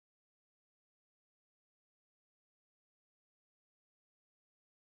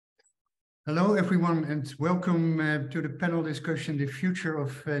Hello, everyone, and welcome to the panel discussion, The Future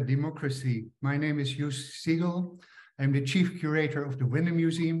of Democracy. My name is Joost Siegel. I'm the Chief Curator of the Wende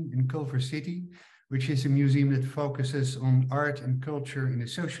Museum in Culver City, which is a museum that focuses on art and culture in the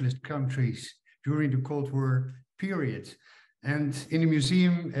socialist countries during the Cold War period. And in the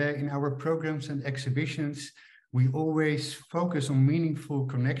museum, in our programs and exhibitions, we always focus on meaningful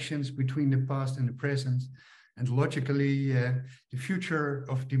connections between the past and the present. And logically, the future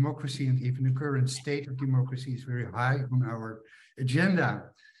of democracy and even the current state of democracy is very high on our agenda,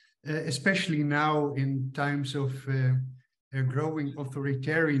 especially now in times of growing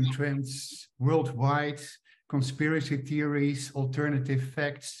authoritarian trends worldwide, conspiracy theories, alternative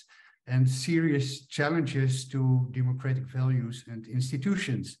facts, and serious challenges to democratic values and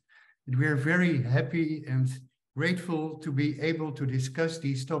institutions. And we are very happy and grateful to be able to discuss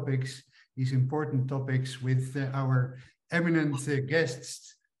these topics, these important topics, with our eminent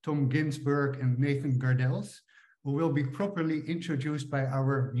guests, Tom Ginsburg and Nathan Gardels, who will be properly introduced by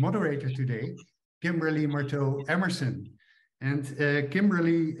our moderator today, Kimberly Marteau Emerson. And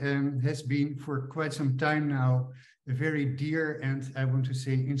Kimberly has been for quite some time now a very dear and, I want to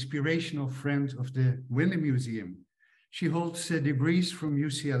say, inspirational friend of the Wende Museum. She holds degrees from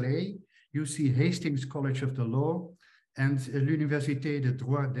UCLA, UC Hastings College of the Law, and l'Université de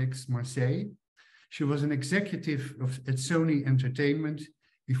Droit d'Aix-Marseille. She was an executive at Sony Entertainment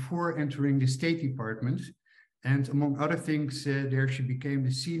before entering the State Department. And among other things, there she became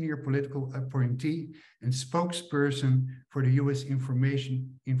the senior political appointee and spokesperson for the US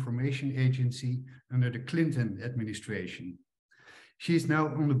Information Agency under the Clinton administration. She is now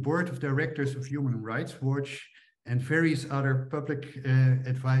on the board of directors of Human Rights Watch and various other public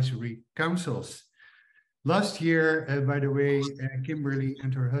advisory councils. Last year, by the way, Kimberly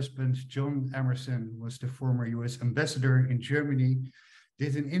and her husband, John Emerson, was the former US ambassador in Germany,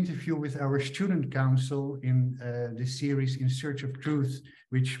 did an interview with our student council in the series In Search of Truth,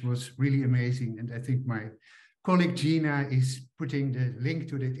 which was really amazing. And I think my colleague Gina is putting the link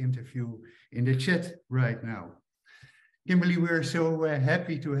to that interview in the chat right now. Kimberly, we're so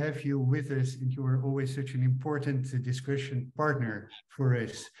happy to have you with us, and you are always such an important discussion partner for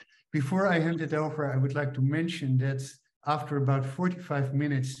us. Before I hand it over, I would like to mention that after about 45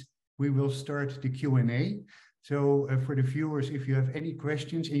 minutes, we will start the Q&A. So for the viewers, if you have any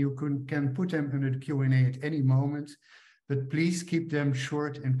questions, and you can put them under the Q&A at any moment, but please keep them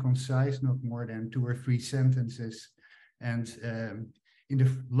short and concise, not more than 2 or 3 sentences. And in the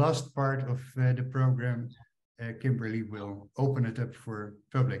last part of the program, Kimberly will open it up for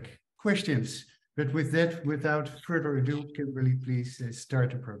public questions. But with that, without further ado, Kimberly, please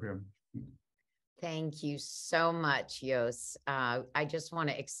start the program. Thank you so much, Joost. I just want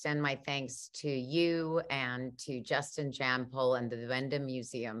to extend my thanks to you and to Justin Jampel and the Wende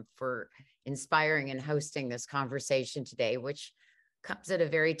Museum for inspiring and hosting this conversation today, which comes at a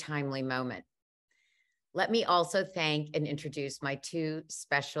very timely moment. Let me also thank and introduce my 2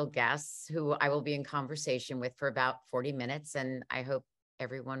 special guests who I will be in conversation with for about 40 minutes, and I hope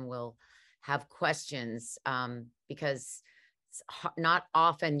everyone will have questions because it's not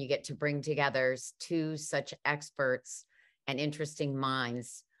often you get to bring together 2 such experts and interesting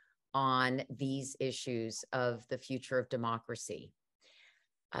minds on these issues of the future of democracy.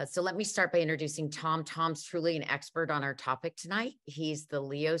 So let me start by introducing Tom. Tom's truly an expert on our topic tonight. He's the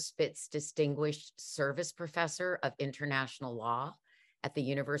Leo Spitz Distinguished Service Professor of International Law at the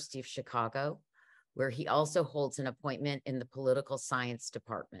University of Chicago, where he also holds an appointment in the Political Science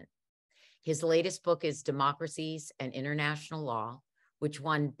Department. His latest book is Democracies and International Law, which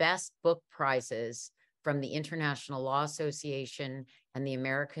won Best Book Prizes from the International Law Association and the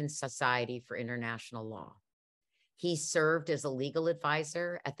American Society for International Law. He served as a legal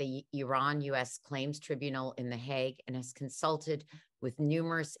advisor at the Iran-US Claims Tribunal in The Hague and has consulted with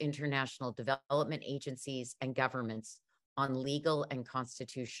numerous international development agencies and governments on legal and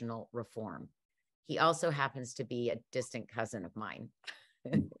constitutional reform. He also happens to be a distant cousin of mine.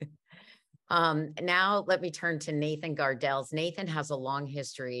 Now let me turn to Nathan Gardels. Nathan has a long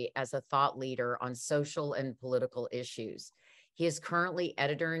history as a thought leader on social and political issues. He is currently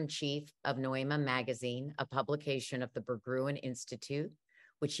editor-in-chief of Noema Magazine, a publication of the Berggruen Institute,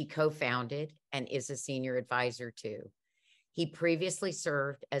 which he co-founded and is a senior advisor to. He previously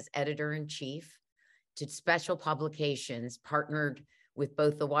served as editor-in-chief to special publications, partnered with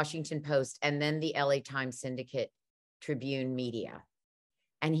both the Washington Post and then the LA Times Syndicate Tribune Media.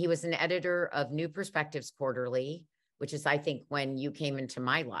 And he was an editor of New Perspectives Quarterly, which is, I think, when you came into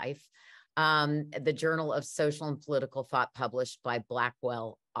my life, the Journal of Social and Political Thought published by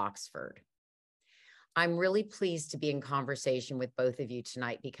Blackwell, Oxford. I'm really pleased to be in conversation with both of you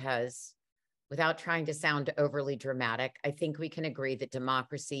tonight because Without trying to sound overly dramatic, I think we can agree that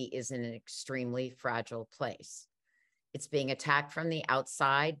democracy is in an extremely fragile place. It's being attacked from the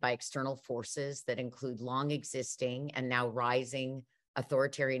outside by external forces that include long existing and now rising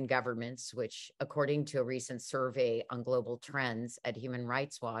authoritarian governments, which, according to a recent survey on global trends at Human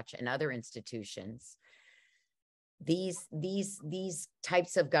Rights Watch and other institutions, these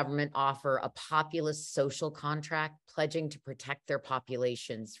types of government offer a populist social contract, pledging to protect their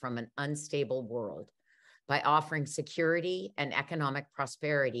populations from an unstable world by offering security and economic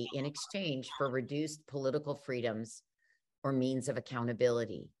prosperity in exchange for reduced political freedoms or means of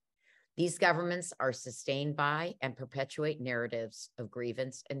accountability. These governments are sustained by and perpetuate narratives of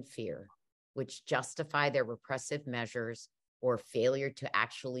grievance and fear, which justify their repressive measures or failure to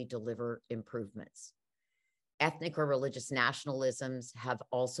actually deliver improvements. Ethnic or religious nationalisms have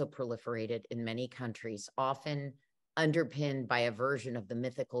also proliferated in many countries, often underpinned by a version of the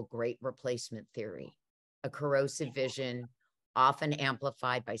mythical Great Replacement theory, a corrosive vision often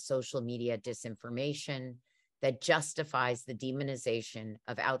amplified by social media disinformation that justifies the demonization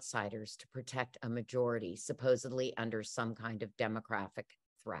of outsiders to protect a majority, supposedly under some kind of demographic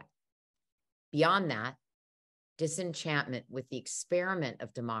threat. Beyond that, disenchantment with the experiment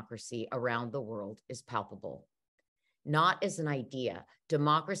of democracy around the world is palpable. Not as an idea.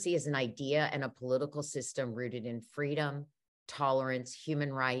 Democracy is an idea and a political system rooted in freedom, tolerance,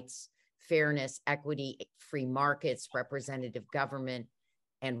 human rights, fairness, equity, free markets, representative government,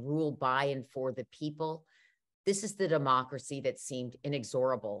 and rule by and for the people. This is the democracy that seemed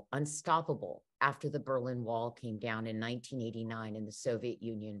inexorable, unstoppable after the Berlin Wall came down in 1989 and the Soviet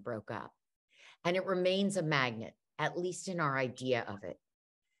Union broke up. And it remains a magnet, at least in our idea of it.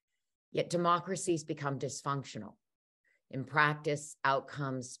 Yet democracies become dysfunctional. In practice,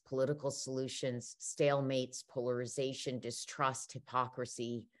 outcomes, political solutions, stalemates, polarization, distrust,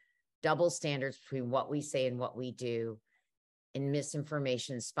 hypocrisy, double standards between what we say and what we do, and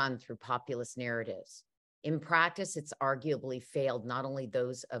misinformation spun through populist narratives. In practice, it's arguably failed not only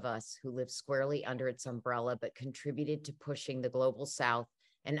those of us who live squarely under its umbrella, but contributed to pushing the global South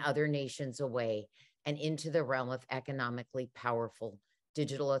and other nations away and into the realm of economically powerful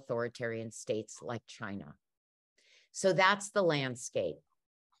digital authoritarian states like China. So that's the landscape.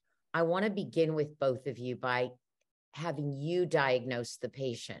 I want to begin with both of you by having you diagnose the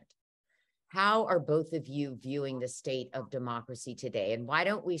patient. How are both of you viewing the state of democracy today? And why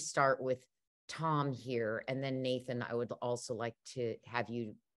don't we start with Tom here, and then Nathan, I would also like to have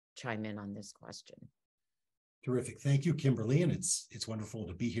you chime in on this question. Terrific. Thank you, Kimberly. And it's wonderful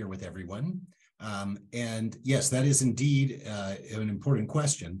to be here with everyone. And yes, that is indeed an important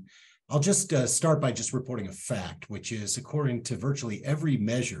question. I'll just start by just reporting a fact, which is according to virtually every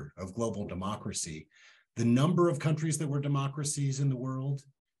measure of global democracy, the number of countries that were democracies in the world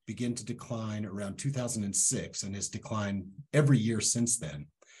began to decline around 2006 and has declined every year since then.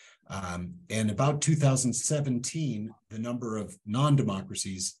 And about 2017, the number of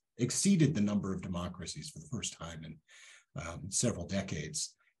non-democracies exceeded the number of democracies for the first time in several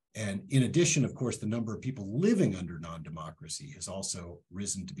decades. And in addition, of course, the number of people living under non-democracy has also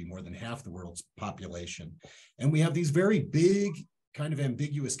risen to be more than half the world's population. And we have these very big, kind of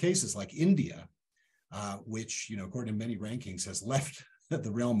ambiguous cases like India, which, according to many rankings, has left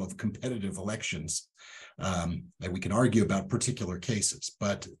the realm of competitive elections. And we can argue about particular cases,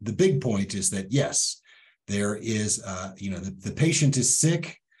 but the big point is that, yes, there is, the patient is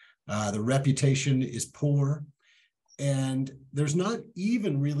sick, the reputation is poor, and there's not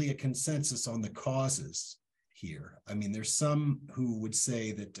even really a consensus on the causes here. I mean, there's some who would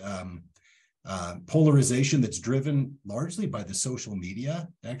say that polarization that's driven largely by the social media.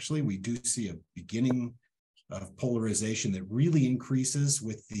 Actually, we do see a beginning of polarization that really increases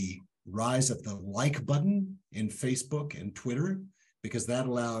with the rise of the like button in Facebook and Twitter, because that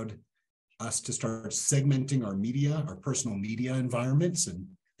allowed us to start segmenting our media, our personal media environments, and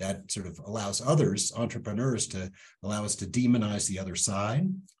that sort of allows others, entrepreneurs, to allow us to demonize the other side.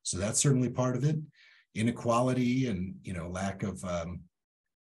 So that's certainly part of it. Inequality and lack of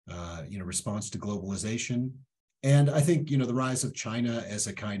response to globalization. And I think the rise of China as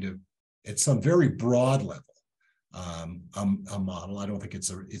a kind of, at some very broad level, a model. I don't think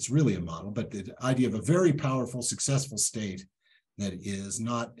it's really a model, but the idea of a very powerful, successful state that is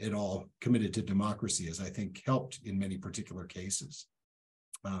not at all committed to democracy has, I think, helped in many particular cases.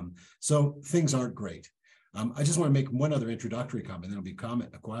 So things aren't great. I just want to make one other introductory comment, then I'll be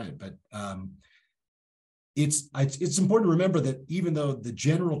quiet. But it's important to remember that even though the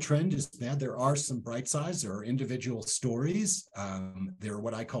general trend is bad, there are some bright sides. There are individual stories. There are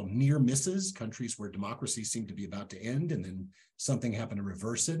what I call near misses, countries where democracy seemed to be about to end and then something happened to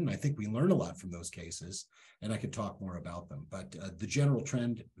reverse it. And I think we learn a lot from those cases, and I could talk more about them. But the general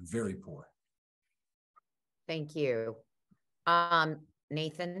trend, very poor. Thank you.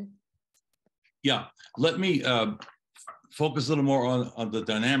 Nathan? Yeah, let me focus a little more on the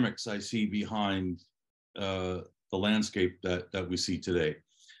dynamics I see behind the landscape that we see today.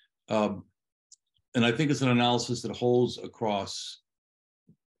 And I think it's an analysis that holds across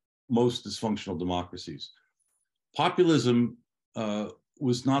most dysfunctional democracies. Populism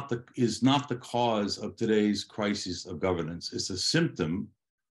is not the cause of today's crisis of governance. It's a symptom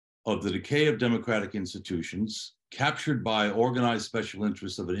of the decay of democratic institutions captured by organized special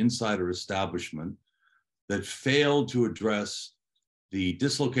interests of an insider establishment that failed to address the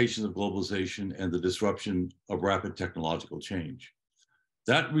dislocations of globalization and the disruption of rapid technological change.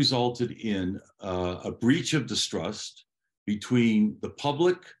 That resulted in a breach of distrust between the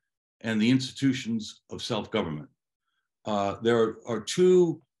public and the institutions of self-government. There are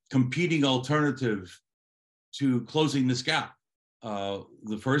two competing alternatives to closing this gap.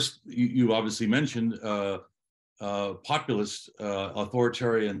 The first, you obviously mentioned, populist,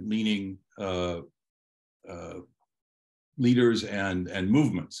 authoritarian-leaning leaders and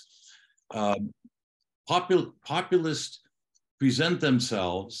movements. Populists present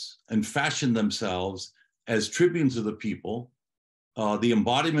themselves and fashion themselves as tribunes of the people, the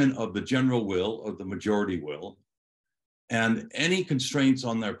embodiment of the general will, of the majority will, and any constraints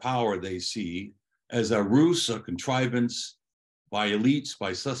on their power they see as a ruse, a contrivance by elites,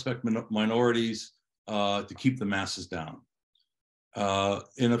 by suspect minorities to keep the masses down.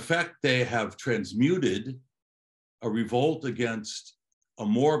 In effect, they have transmuted a revolt against a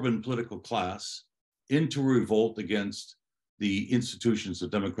moribund political class into a revolt against the institutions of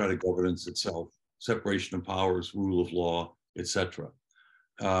democratic governance itself, separation of powers, rule of law, etc.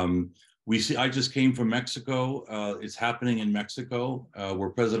 We see, I just came from Mexico. It's happening in Mexico, where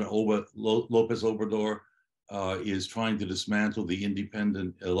President Lopez Obrador is trying to dismantle the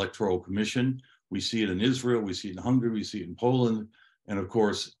independent electoral commission. We see it in Israel, we see it in Hungary, we see it in Poland, and of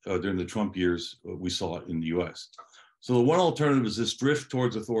course, during the Trump years, we saw it in the US. So the one alternative is this drift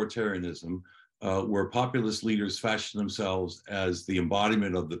towards authoritarianism, where populist leaders fashion themselves as the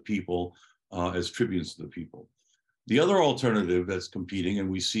embodiment of the people, as tribunes to the people. The other alternative that's competing, and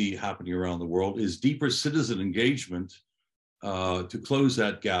we see happening around the world, is deeper citizen engagement to close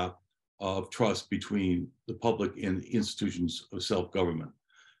that gap of trust between the public and institutions of self-government.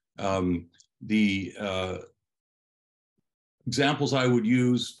 The examples I would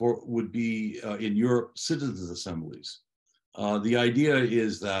use would be in Europe, citizens' assemblies. The idea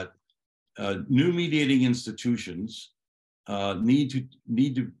is that new mediating institutions need to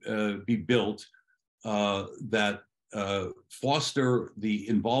be built that foster the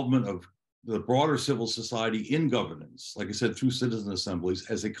involvement of the broader civil society in governance, like I said, through citizen assemblies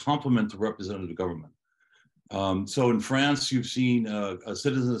as a complement to representative government. So in France, you've seen a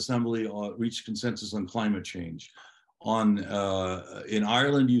citizen assembly reach consensus on climate change. In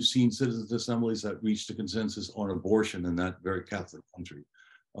Ireland, you've seen citizens assemblies that reached a consensus on abortion in that very Catholic country.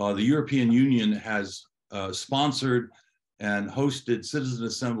 The European Union has sponsored and hosted citizen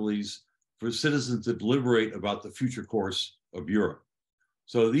assemblies for citizens to deliberate about the future course of Europe.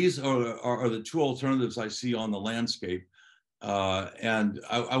 So these are the two alternatives I see on the landscape. And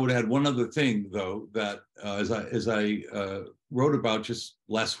I would add one other thing, though, that as I wrote about just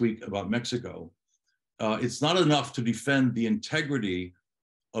last week about Mexico, it's not enough to defend the integrity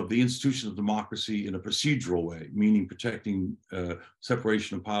of the institution of democracy in a procedural way, meaning protecting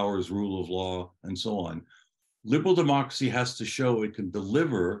separation of powers, rule of law, and so on. Liberal democracy has to show it can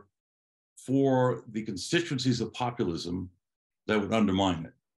deliver for the constituencies of populism that would undermine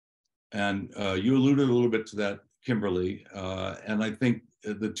it. And you alluded a little bit to that, Kimberly, and I think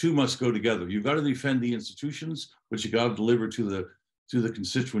the two must go together. You've got to defend the institutions, but you got to deliver to the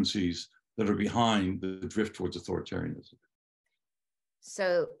constituencies that are behind the drift towards authoritarianism.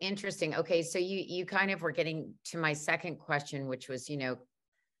 So interesting. Okay, so you kind of were getting to my second question, which was,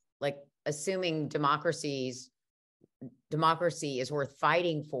 like assuming democracy is worth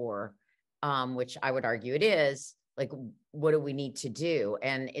fighting for, which I would argue it is, like, what do we need to do?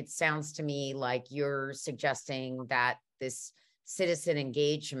 And it sounds to me like you're suggesting that this citizen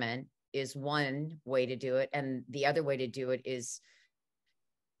engagement is one way to do it. And the other way to do it is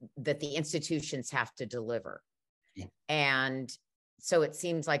that the institutions have to deliver. Yeah. And so it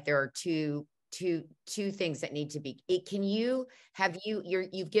seems like there are two two things that need to be, you've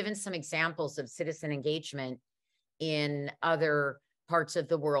given some examples of citizen engagement in other parts of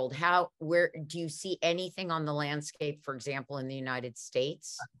the world. Where do you see anything on the landscape, for example, in the United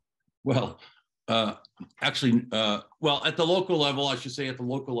States? Well, actually, well, at the local level, I should say at the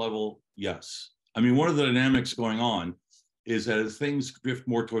local level, yes. I mean, one of the dynamics going on is that as things drift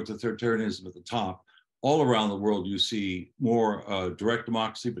more towards authoritarianism at the top, all around the world, you see more direct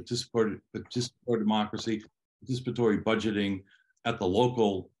democracy, participatory democracy, participatory budgeting at the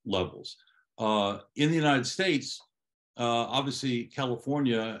local levels. In the United States, obviously,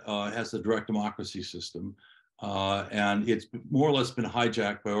 California has the direct democracy system, and it's more or less been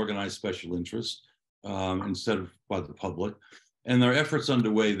hijacked by organized special interests instead of by the public. And there are efforts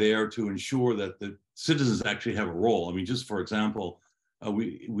underway there to ensure that the citizens actually have a role. I mean, just for example,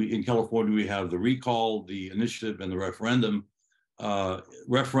 we in California, we have the recall, the initiative, and the referendum.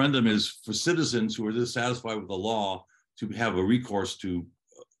 Referendum is for citizens who are dissatisfied with the law to have a recourse to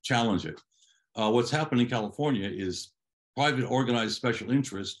challenge it. What's happened in California is private organized special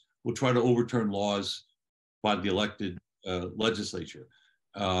interests will try to overturn laws by the elected legislature.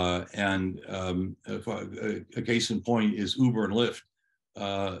 A case in point is Uber and Lyft.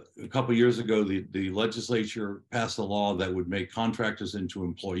 A couple of years ago, the legislature passed a law that would make contractors into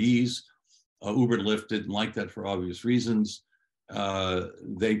employees. Uber and Lyft didn't like that for obvious reasons.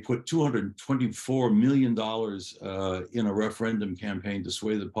 They put $224 million in a referendum campaign to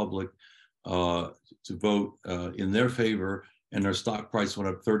sway the public to vote in their favor, and their stock price went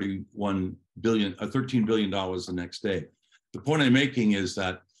up $13 billion the next day. The point I'm making is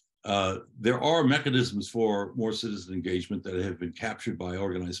that there are mechanisms for more citizen engagement that have been captured by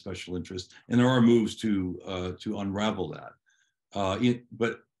organized special interests, and there are moves to unravel that.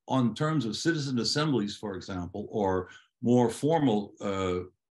 But on terms of citizen assemblies, for example, or more formal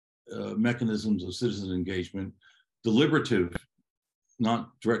mechanisms of citizen engagement, deliberative, not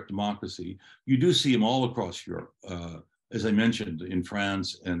direct democracy, you do see them all across Europe. As I mentioned, in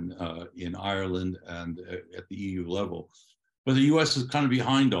France and in Ireland and at the EU level. But the US is kind of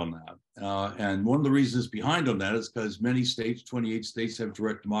behind on that. And one of the reasons behind on that is because many states, 28 states, have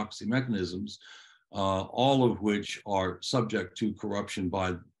direct democracy mechanisms, all of which are subject to corruption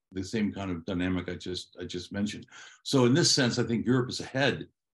by the same kind of dynamic I just mentioned. So in this sense, I think Europe is ahead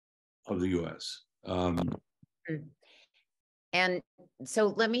of the US. And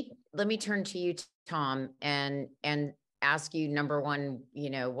so let me turn to you, Tom, and ask you, number one,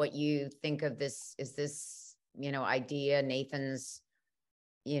 what you think of this. Is this, idea, Nathan's,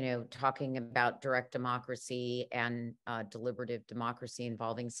 talking about direct democracy and deliberative democracy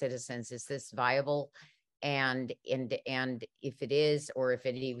involving citizens, is this viable? And if it is, or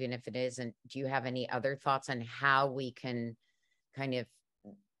even if it isn't, do you have any other thoughts on how we can kind of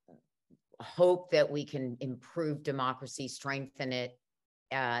hope that we can improve democracy, strengthen it?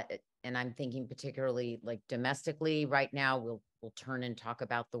 And I'm thinking particularly like domestically right now. We'll turn and talk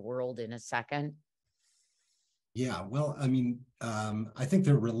about the world in a second. Yeah, well, I mean, I think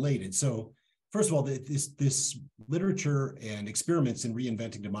they're related. So first of all, this literature and experiments in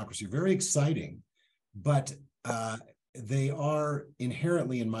reinventing democracy are very exciting, but they are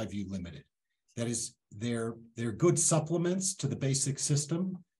inherently, in my view, limited. That is, they're good supplements to the basic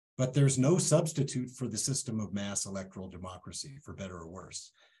system, but there's no substitute for the system of mass electoral democracy, for better or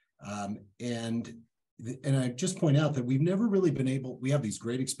worse. And I just point out that we've never really been able, we have these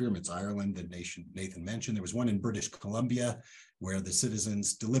great experiments, Ireland that Nathan mentioned. There was one in British Columbia where the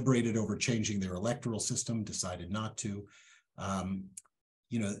citizens deliberated over changing their electoral system, decided not to.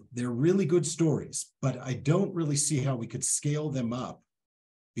 They're really good stories, but I don't really see how we could scale them up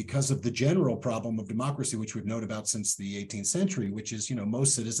because of the general problem of democracy, which we've known about since the 18th century, which is,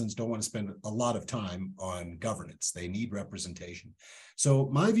 most citizens don't want to spend a lot of time on governance. They need representation. So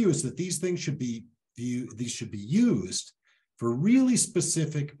my view is that these things should be used for really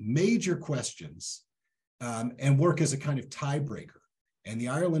specific major questions and work as a kind of tiebreaker. And the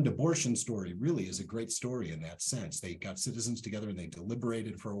Ireland abortion story really is a great story in that sense. They got citizens together and they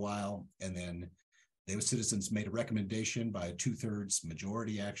deliberated for a while, and then those citizens made a recommendation by a 2/3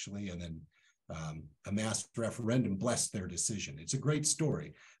 majority, actually, and then a mass referendum blessed their decision. It's a great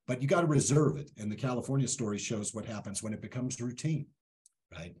story, but you got to reserve it. And the California story shows what happens when it becomes routine,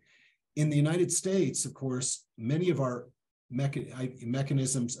 right? In the United States, of course, many of our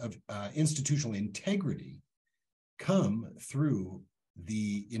mechanisms of institutional integrity come through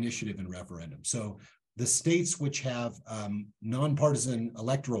the initiative and referendum. So the states which have nonpartisan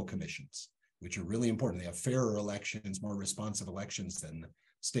electoral commissions, which are really important, they have fairer elections, more responsive elections than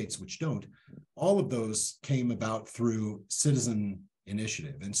states which don't. All of those came about through citizen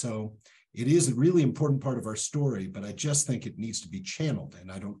initiative. And so it is a really important part of our story, but I just think it needs to be channeled.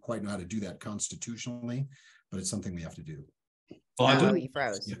 And I don't quite know how to do that constitutionally, but it's something we have to do. Oh, you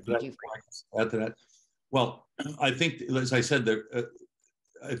froze. Yeah. You froze. Add to that. Well, I think, as I said,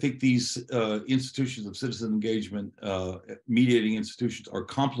 I think these institutions of citizen engagement, mediating institutions, are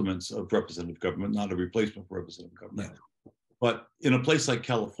complements of representative government, not a replacement for representative government. Yeah. But in a place like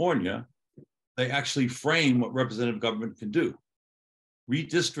California, they actually frame what representative government can do.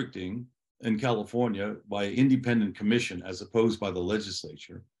 Redistricting in California by an independent commission, as opposed by the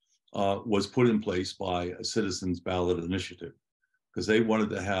legislature, was put in place by a citizens' ballot initiative, because they wanted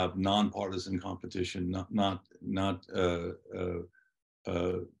to have nonpartisan competition, not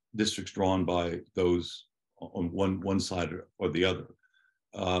districts drawn by those on one side or the other.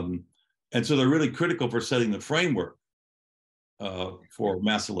 And so they're really critical for setting the framework for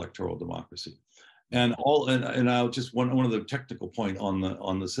mass electoral democracy. And I'll just one of the technical point on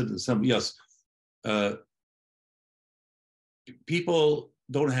the citizen assembly. Yes, people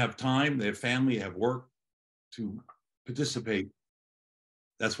don't have time, they have family, they have work to participate.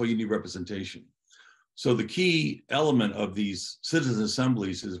 That's why you need representation. So the key element of these citizen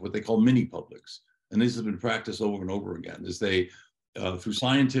assemblies is what they call mini publics. And this has been practiced over and over again, is they, through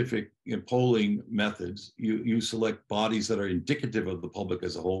scientific polling methods, you select bodies that are indicative of the public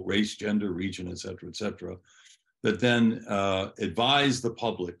as a whole, race, gender, region, et cetera, that then advise the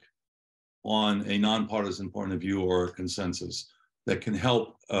public on a nonpartisan point of view or a consensus that can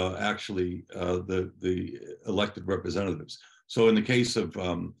help actually the elected representatives. So in the case of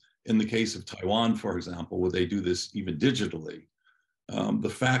Taiwan, for example, where they do this even digitally, the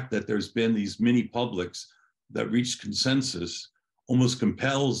fact that there's been these mini publics that reach consensus almost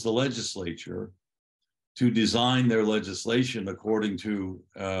compels the legislature to design their legislation according to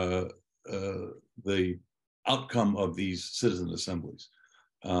the outcome of these citizen assemblies.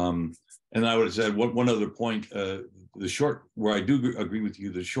 And I would have said one other point, where I do agree with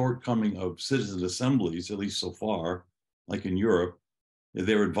you, the shortcoming of citizen assemblies, at least so far, like in Europe,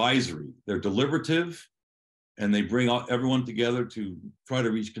 they're advisory, they're deliberative, and they bring everyone together to try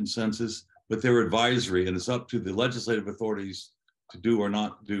to reach consensus, but they're advisory, and it's up to the legislative authorities to do or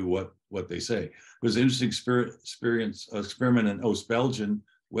not do what they say. There was an interesting experiment in Ostbelgien,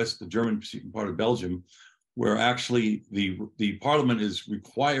 the German part of Belgium, where actually the parliament is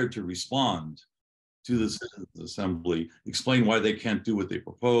required to respond to the citizens assembly, explain why they can't do what they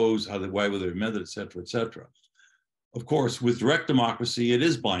propose, why were they amended, et cetera. Of course, with direct democracy, it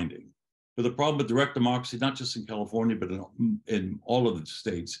is binding. But the problem with direct democracy, not just in California, but in all of the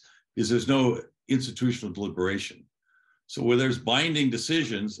states, is there's no institutional deliberation. So where there's binding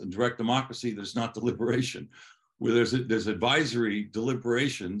decisions in direct democracy, there's not deliberation. Where there's advisory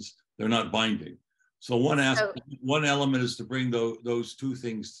deliberations, they're not binding. So one element is to bring those two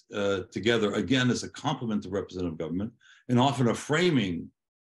things together, again, as a complement to representative government, and often a framing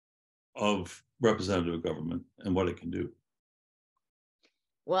of representative government and what it can do.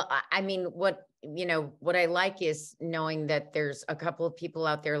 Well, I mean, what I like is knowing that there's a couple of people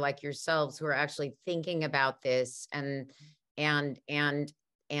out there like yourselves who are actually thinking about this and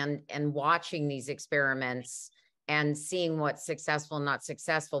watching these experiments and seeing what's successful and not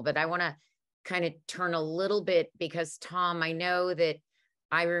successful. But I want to kind of turn a little bit, because Tom, I know that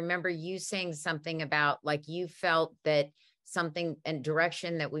I remember you saying something about, like, you felt that something and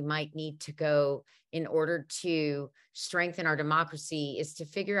direction that we might need to go in order to strengthen our democracy is to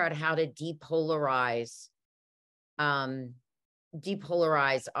figure out how to depolarize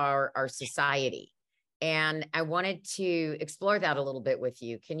our society. And I wanted to explore that a little bit with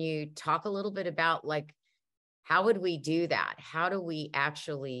you. Can you talk a little bit about, like, how would we do that? How do we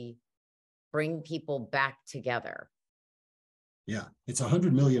actually bring people back together? Yeah, it's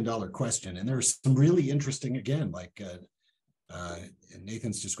 $100 million question. And there's some really interesting, again, like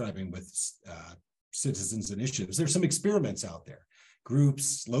Nathan's describing with citizens initiatives. There's some experiments out there,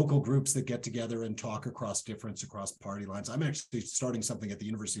 groups, local groups that get together and talk across party lines. I'm actually starting something at the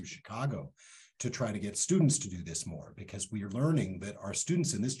University of Chicago to try to get students to do this more, because we are learning that our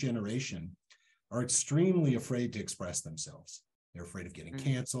students in this generation are extremely afraid to express themselves. They're afraid of getting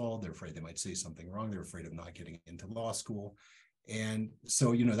canceled. They're afraid they might say something wrong. They're afraid of not getting into law school. And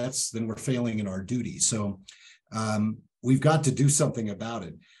so, then we're failing in our duty. So we've got to do something about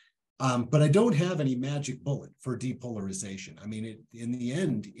it. But I don't have any magic bullet for depolarization. I mean, in the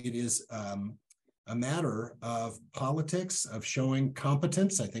end, it is a matter of politics, of showing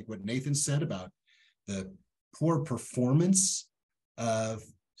competence. I think what Nathan said about the poor performance of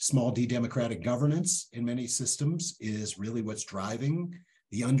small d democratic governance in many systems is really what's driving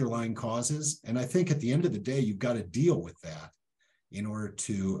the underlying causes. And I think at the end of the day, you've got to deal with that. in order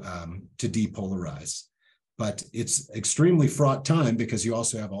to depolarize. But it's extremely fraught time because you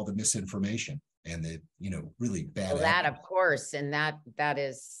also have all the misinformation and the, really bad. Well, that, of course, and that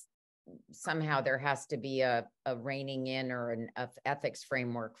is somehow there has to be a reining in or an ethics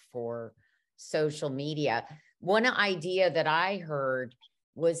framework for social media. One idea that I heard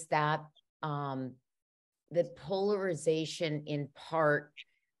was that that polarization in part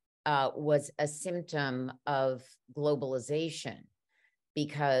was a symptom of globalization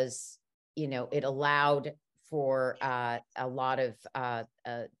because, it allowed for a lot of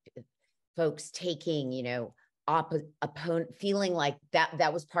folks taking, opponent, feeling like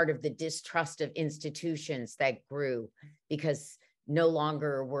that was part of the distrust of institutions that grew because no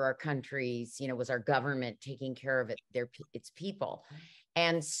longer were our countries, was our government taking care of its people.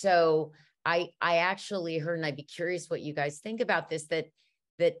 And so I actually heard, and I'd be curious what you guys think about this, that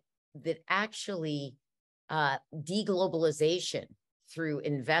actually deglobalization through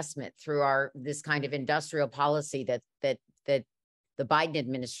investment, through this kind of industrial policy that the Biden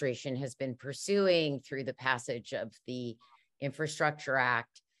administration has been pursuing through the passage of the Infrastructure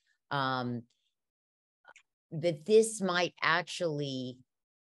Act, that this might actually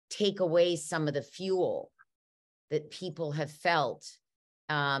take away some of the fuel that people have felt,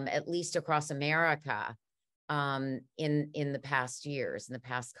 at least across America, in the past years, in the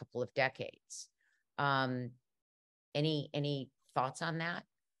past couple of decades. Any thoughts on that?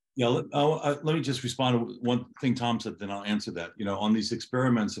 Yeah, let me just respond to one thing Tom said, then I'll answer that. On these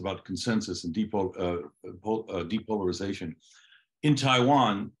experiments about consensus and depolarization in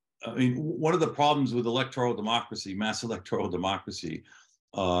Taiwan, I mean, one of the problems with electoral democracy, mass electoral democracy,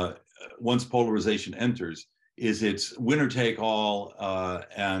 once polarization enters, is it's winner take all,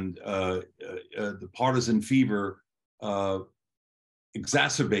 and the partisan fever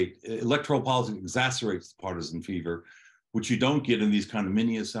electoral politics exacerbates the partisan fever, which you don't get in these kind of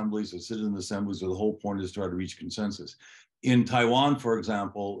mini assemblies or citizen assemblies where the whole point is to try to reach consensus. In Taiwan, for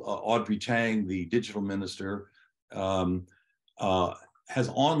example, Audrey Tang, the digital minister, has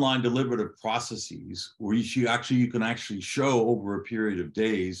online deliberative processes where you can actually show over a period of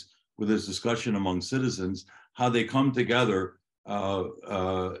days with this discussion among citizens how they come together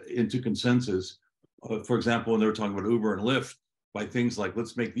into consensus. For example, when they were talking about Uber and Lyft, by things like,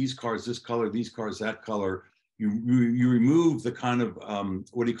 let's make these cars this color, these cars that color. You remove the kind of,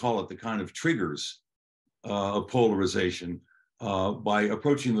 the kind of triggers of polarization by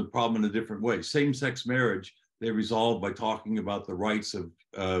approaching the problem in a different way. Same-sex marriage, they resolve by talking about the rights of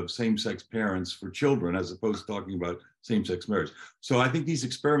same-sex parents for children, as opposed to talking about same-sex marriage. So I think these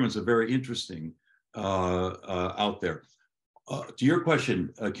experiments are very interesting out there. To your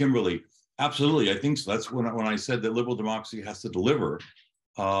question, Kimberly, absolutely, I think so. That's when I said that liberal democracy has to deliver.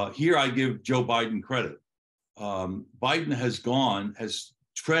 Here I give Joe Biden credit. Biden has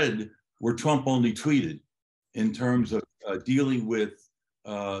treaded where Trump only tweeted in terms of dealing with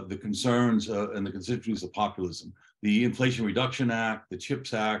the concerns and the constituencies of populism. The Inflation Reduction Act, the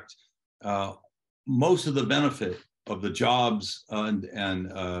CHIPS Act, most of the benefit of the jobs and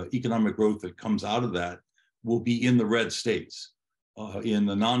economic growth that comes out of that will be in the red states, in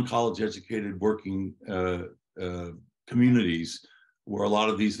the non-college educated working communities where a lot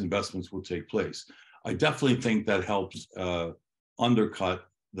of these investments will take place. I definitely think that helps undercut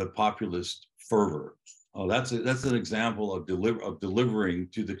the populist fervor. That's an example of delivering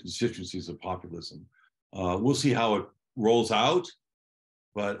to the constituencies of populism. We'll see how it rolls out,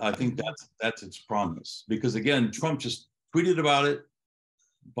 but I think that's its promise. Because again, Trump just tweeted about it.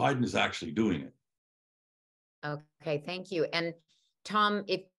 Biden is actually doing it. Okay, thank you. And Tom,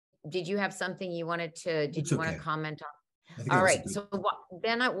 did you have something you wanted to? Did you want to comment on? All right. So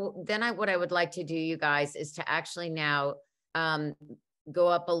what I would like to do, you guys, is to actually now go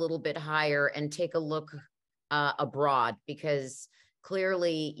up a little bit higher and take a look abroad, because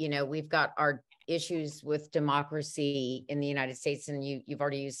clearly, we've got our issues with democracy in the United States, and you've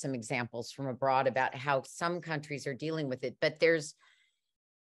already used some examples from abroad about how some countries are dealing with it. But there's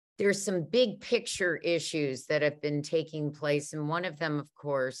some big picture issues that have been taking place, and one of them, of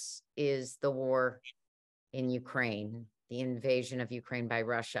course, is the war in Ukraine, the invasion of Ukraine by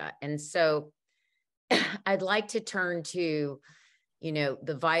Russia. And so I'd like to turn to,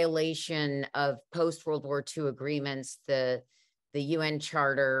 the violation of post-World War II agreements, the UN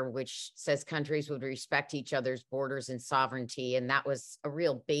Charter, which says countries would respect each other's borders and sovereignty. And that was a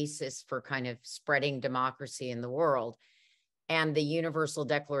real basis for kind of spreading democracy in the world. And the Universal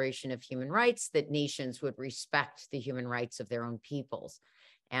Declaration of Human Rights, that nations would respect the human rights of their own peoples.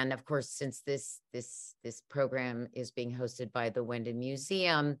 And of course, since this program is being hosted by the Wende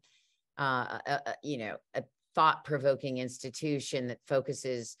Museum, thought-provoking institution that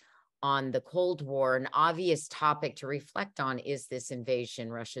focuses on the Cold War. An obvious topic to reflect on is this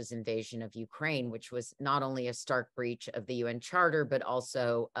invasion, Russia's invasion of Ukraine, which was not only a stark breach of the UN Charter, but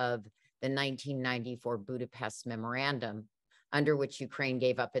also of the 1994 Budapest Memorandum, under which Ukraine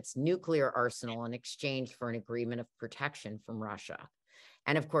gave up its nuclear arsenal in exchange for an agreement of protection from Russia.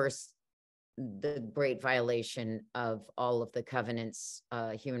 And of course, the great violation of all of the covenants,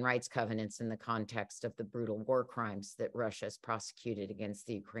 human rights covenants, in the context of the brutal war crimes that Russia has prosecuted against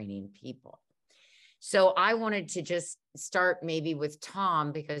the Ukrainian people. So I wanted to just start maybe with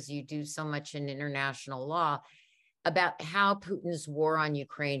Tom, because you do so much in international law, about how Putin's war on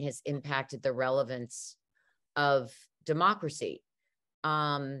Ukraine has impacted the relevance of democracy.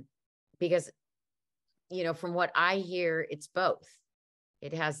 Because, you know, from what I hear, it's both.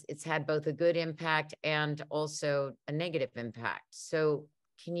 It's had both a good impact and also a negative impact. So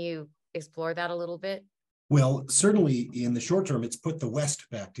can you explore that a little bit? Well, certainly in the short term, it's put the West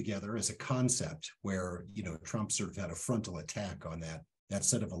back together as a concept where, you know, Trump sort of had a frontal attack on that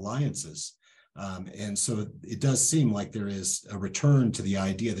set of alliances. And so it does seem like there is a return to the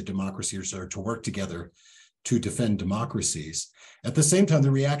idea that democracies are to work together to defend democracies. At the same time,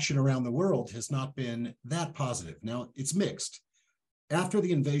 the reaction around the world has not been that positive. Now, it's mixed. After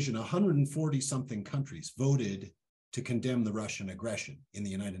the invasion, 140-something countries voted to condemn the Russian aggression in the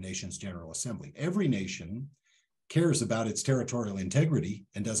United Nations General Assembly. Every nation cares about its territorial integrity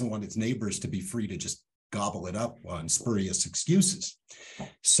and doesn't want its neighbors to be free to just gobble it up on spurious excuses.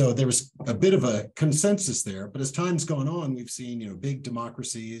 So there was a bit of a consensus there, but as time's gone on, we've seen, you know, big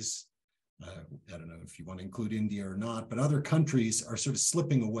democracies, I don't know if you want to include India or not, but other countries are sort of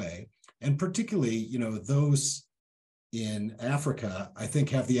slipping away. And particularly, you know, those in Africa, I think,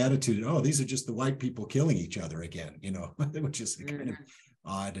 have the attitude, oh, these are just the white people killing each other again, you know, which is a kind of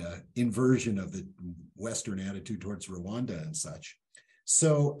odd inversion of the Western attitude towards Rwanda and such.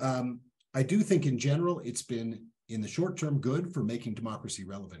 So I do think in general, it's been in the short term good for making democracy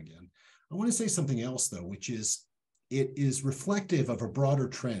relevant again. I want to say something else, though, which is it is reflective of a broader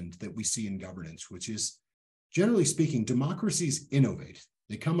trend that we see in governance, which is, generally speaking, democracies innovate.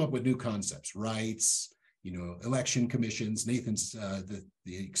 They come up with new concepts, rights, you know, election commissions, Nathan's, the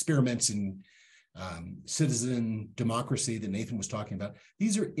experiments in citizen democracy that Nathan was talking about.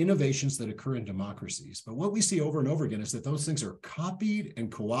 These are innovations that occur in democracies. But what we see over and over again is that those things are copied and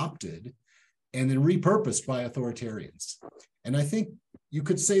co-opted and then repurposed by authoritarians. And I think you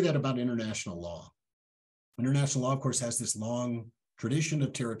could say that about international law. International law, of course, has this long tradition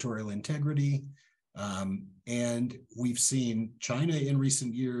of territorial integrity. And we've seen China in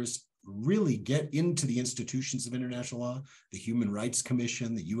recent years really get into the institutions of international law, the Human Rights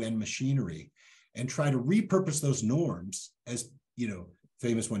Commission, the UN machinery, and try to repurpose those norms as, you know,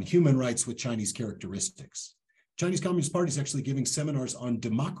 famous one, human rights with Chinese characteristics. Chinese Communist Party is actually giving seminars on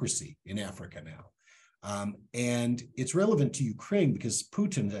democracy in Africa now. And it's relevant to Ukraine because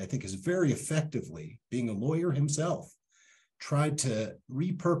Putin, I think, is very effectively, being a lawyer himself, tried to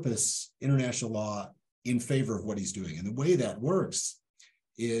repurpose international law in favor of what he's doing. And the way that works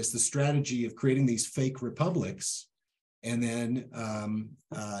is the strategy of creating these fake republics and then,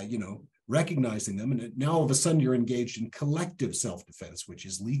 you know, recognizing them. And now all of a sudden you're engaged in collective self-defense, which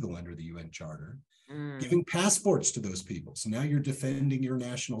is legal under the UN Charter, giving passports to those people. So now you're defending your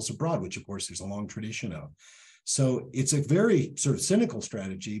nationals abroad, which of course there's a long tradition of. So it's a very sort of cynical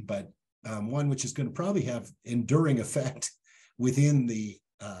strategy, but one which is going to probably have enduring effect within the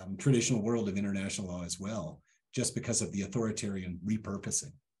traditional world of international law as well, just because of the authoritarian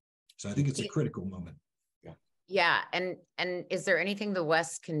repurposing. So I think it's a critical moment. Yeah. And is there anything the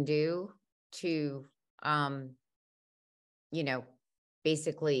West can do to, you know,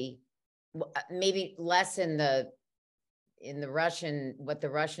 basically maybe less in the Russian, what the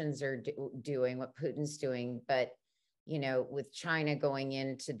Russians are doing, what Putin's doing, but, you know, with China going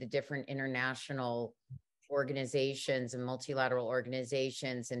into the different international organizations and multilateral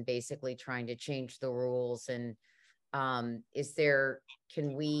organizations and basically trying to change the rules, and can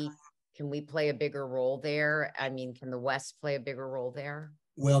we play a bigger role there? I mean, can the West play a bigger role there?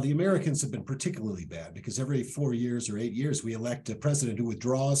 Well, the Americans have been particularly bad because every 4 years or 8 years, we elect a president who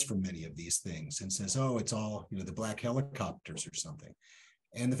withdraws from many of these things and says, oh, it's all, you know, the black helicopters or something.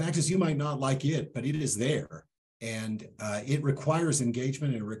 And the fact is, you might not like it, but it is there. And it requires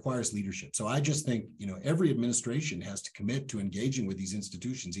engagement and it requires leadership. So I just think, you know, every administration has to commit to engaging with these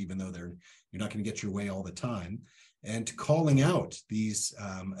institutions, even though you're not going to get your way all the time, and to calling out these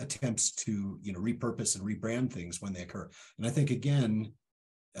attempts to, you know, repurpose and rebrand things when they occur. And I think, again,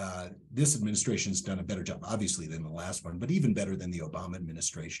 this administration's done a better job, obviously, than the last one, but even better than the Obama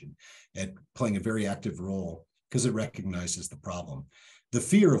administration at playing a very active role because it recognizes the problem. The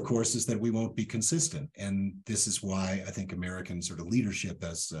fear, of course, is that we won't be consistent. And this is why I think American sort of leadership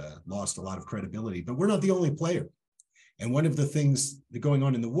has lost a lot of credibility. But we're not the only player. And one of the things that are going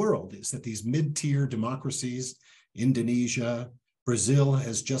on in the world is that these mid-tier democracies, Indonesia, Brazil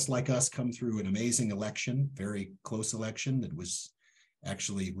has, just like us, come through an amazing election, very close election that was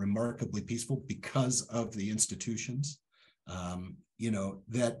actually remarkably peaceful because of the institutions.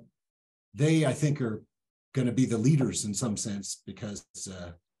 That they, I think, are going to be the leaders in some sense because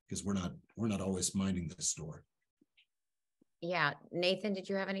we're not always minding the store. Yeah, Nathan, did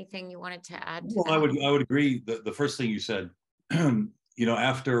you have anything you wanted to add to Well, that? I would agree. The first thing you said, after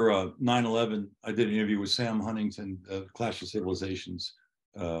 9/11, I did an interview with Sam Huntington, Clash of Civilizations,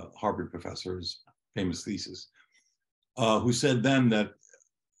 Harvard professor's famous thesis, who said then that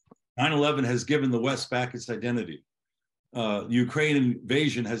 9/11 has given the West back its identity. The Ukraine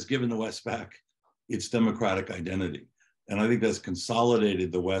invasion has given the West back its democratic identity. And I think that's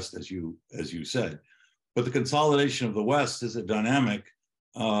consolidated the West, as you said. But the consolidation of the West is a dynamic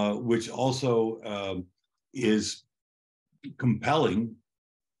which also is compelling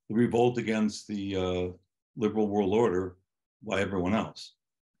the revolt against the liberal world order by everyone else.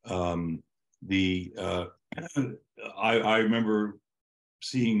 I remember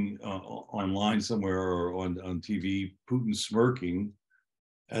seeing online somewhere or on TV, Putin smirking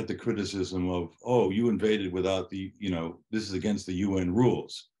at the criticism of, oh, you invaded without the, this is against the UN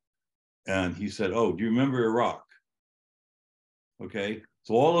rules. And he said, oh, do you remember Iraq? Okay,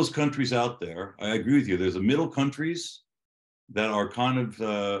 so all those countries out there, I agree with you, there's the middle countries that are kind of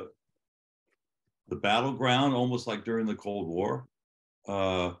the battleground, almost like during the Cold War.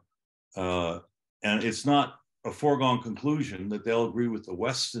 And it's not a foregone conclusion that they'll agree with the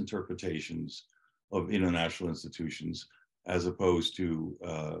West's interpretations of international institutions as opposed to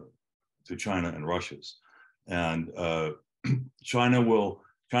China and Russia's. And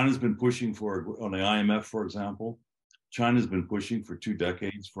China's been pushing for, on the IMF, for example, China's been pushing for 2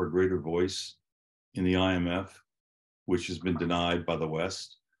 decades for a greater voice in the IMF, which has been denied by the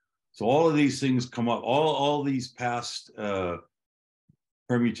West. So all of these things come up, all these past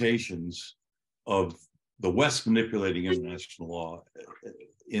permutations of the West manipulating international law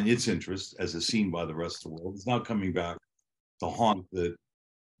in its interest, as is seen by the rest of the world, is now coming back to haunt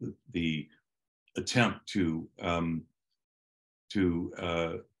the attempt to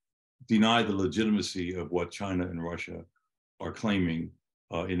deny the legitimacy of what China and Russia are claiming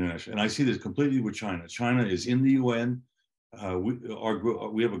internationally. And I see this completely with China. China is in the UN.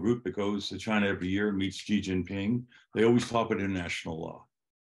 We have a group that goes to China every year, meets Xi Jinping. They always talk about international law.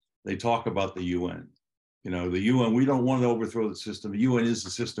 They talk about the UN. The UN, we don't want to overthrow the system. The UN is the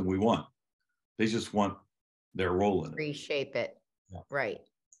system we want. They just want their role in it. Reshape it, yeah. Right,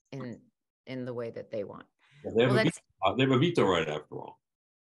 in the way that they want. Yeah, they have a veto right, after all.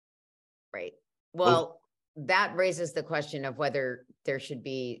 Right. Well, that raises the question of whether there should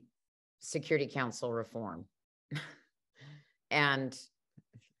be Security Council reform. And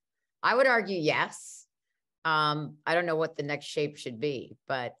I would argue yes. I don't know what the next shape should be,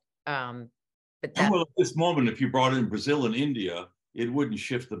 but well, at this moment, if you brought in Brazil and India, it wouldn't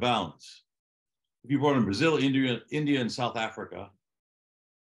shift the balance. If you brought in Brazil, India, and South Africa,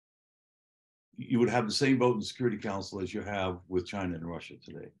 you would have the same vote in the Security Council as you have with China and Russia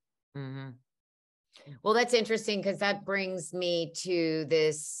today. Mm-hmm. Well, that's interesting because that brings me to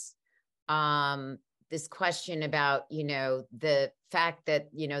this this question about, the fact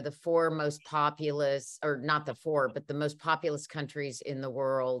that, the 4 most populous, or not the 4, but the most populous countries in the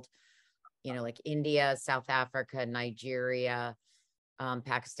world, like India, South Africa, Nigeria,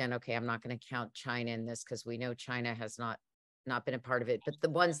 Pakistan. Okay, I'm not going to count China in this because we know China has not been a part of it, but the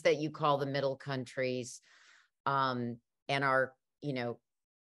ones that you call the middle countries and are,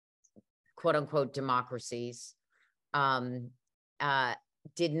 quote unquote democracies,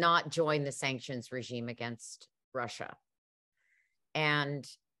 did not join the sanctions regime against Russia. And,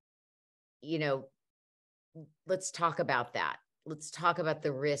 let's talk about that. Let's talk about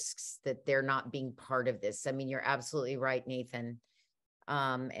the risks that they're not being part of this. I mean, you're absolutely right, Nathan.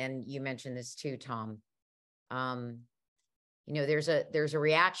 And you mentioned this too, Tom. There's a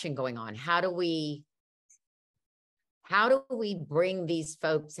reaction going on. How do we bring these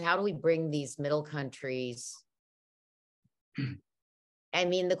folks, how do we bring these middle countries? I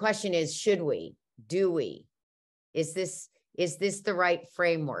mean, the question is, should we, do we, is this the right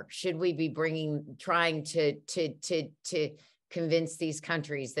framework? Should we be trying to convince these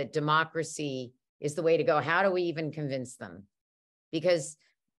countries that democracy is the way to go? How do we even convince them? Because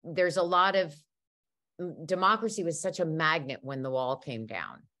there's a lot of democracy was such a magnet when the wall came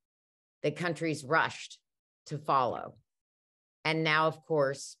down that countries rushed to follow. And now, of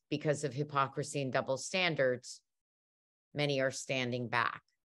course, because of hypocrisy and double standards, many are standing back.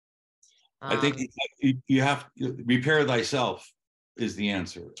 I think you have to repair thyself is the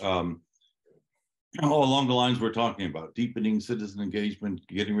answer. All along the lines we're talking about, deepening citizen engagement,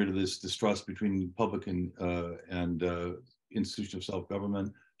 getting rid of this distrust between public and institution of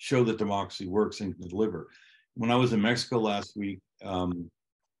self-government, show that democracy works and can deliver. When I was in Mexico last week,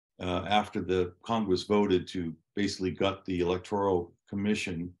 after the Congress voted to basically gut the Electoral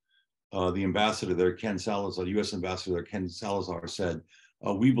Commission, the ambassador there, Ken Salazar, the U.S. ambassador there, Ken Salazar, said,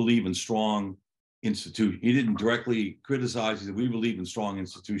 we believe in strong institutions. He didn't directly criticize, he said, we believe in strong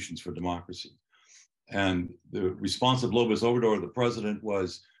institutions for democracy. And the response of López Obrador, the president,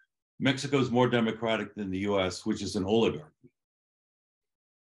 was, Mexico's more democratic than the US, which is an oligarchy.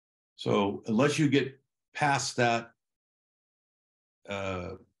 So unless you get past that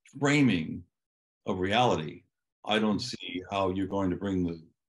framing of reality, I don't see how you're going to bring the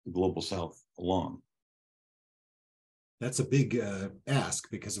global South along. That's a big ask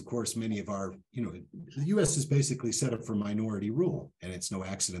because, of course, many of our, the U.S. is basically set up for minority rule. And it's no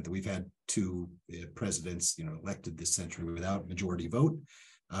accident that we've had two presidents, elected this century without majority vote.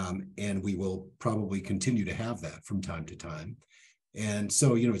 And we will probably continue to have that from time to time. And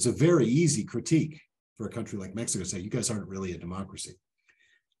so, it's a very easy critique for a country like Mexico to say, you guys aren't really a democracy.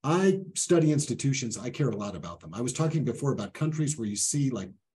 I study institutions. I care a lot about them. I was talking before about countries where you see like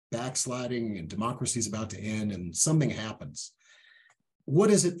backsliding and democracy is about to end and something happens. What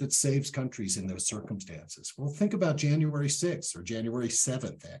is it that saves countries in those circumstances? Well, think about January 6th or January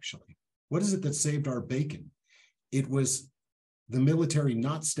 7th, actually. What is it that saved our bacon? It was the military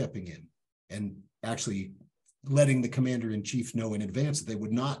not stepping in and actually letting the commander-in-chief know in advance that they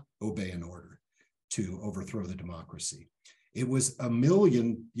would not obey an order to overthrow the democracy. It was a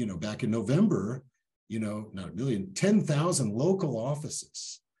million, back in November, not a million, 10,000 local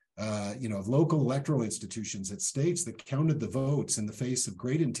offices, of local electoral institutions at states that counted the votes in the face of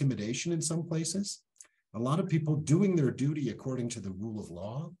great intimidation in some places. A lot of people doing their duty according to the rule of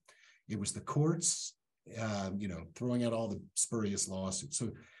law. It was the courts, throwing out all the spurious lawsuits.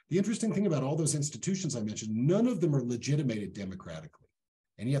 So the interesting thing about all those institutions I mentioned, none of them are legitimated democratically,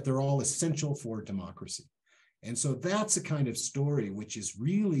 and yet they're all essential for democracy. And so that's a kind of story which is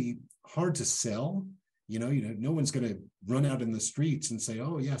really hard to sell. No one's going to run out in the streets and say,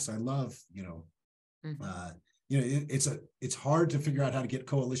 "Oh, yes, I love." It's hard to figure out how to get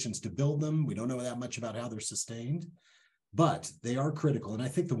coalitions to build them. We don't know that much about how they're sustained, but they are critical. And I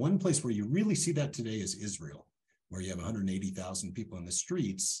think the one place where you really see that today is Israel, where you have 180,000 people in the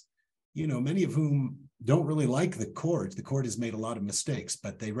streets. Many of whom don't really like the court. The court has made a lot of mistakes,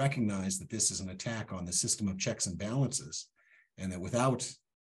 but they recognize that this is an attack on the system of checks and balances, and that without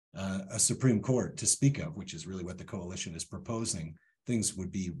a Supreme Court to speak of, which is really what the coalition is proposing, things would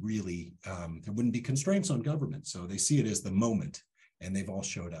be really, there wouldn't be constraints on government. So they see it as the moment, and they've all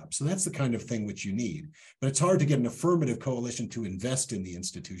showed up. So that's the kind of thing which you need. But it's hard to get an affirmative coalition to invest in the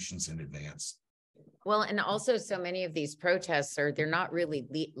institutions in advance. Well, and also so many of these protests they're not really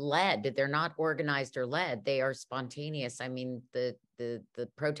led. They're not organized or led. They are spontaneous. I mean, the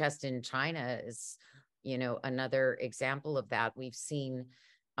protest in China is, another example of that. We've seen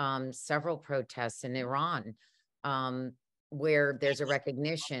several protests in Iran where there's a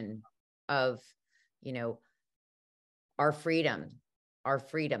recognition of, our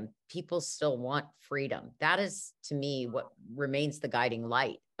freedom. People still want freedom. That is, to me, what remains the guiding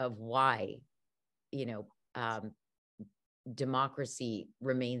light of why democracy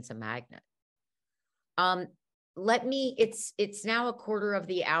remains a magnet. It's now a quarter of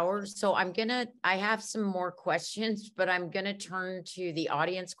the hour. So I have some more questions, but I'm going to turn to the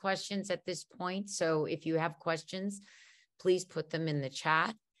audience questions at this point. So if you have questions, please put them in the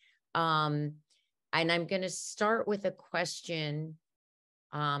chat. And I'm going to start with a question.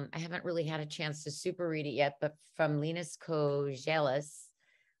 I haven't really had a chance to super read it yet, but from Linus Kogelis.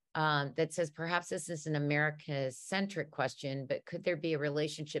 That says, perhaps this is an America-centric question, but could there be a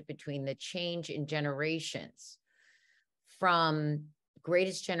relationship between the change in generations from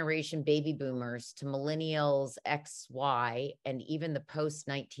greatest generation baby boomers to millennials, X, Y, and even the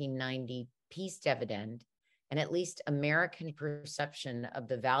post-1990 peace dividend, and at least American perception of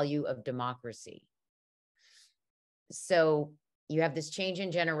the value of democracy? So you have this change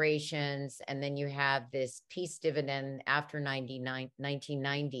in generations, and then you have this peace dividend after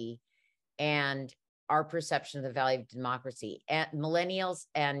 1990. And our perception of the value of democracy. And millennials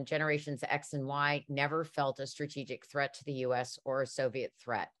and generations X and Y never felt a strategic threat to the US or a Soviet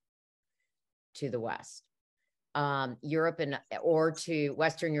threat to the West, or to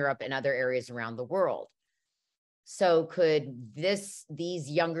Western Europe and other areas around the world. So could these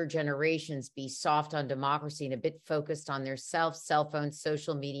younger generations be soft on democracy and a bit focused on their cell phones,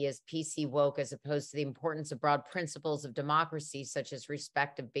 social medias, PC woke, as opposed to the importance of broad principles of democracy, such as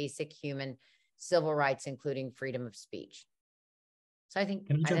respect of basic human civil rights, including freedom of speech? So I think—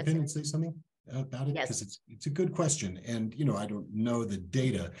 Can I jump in and say something about it? Yes. Because it's a good question. And, I don't know the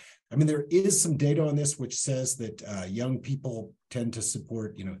data. I mean, there is some data on this, which says that young people tend to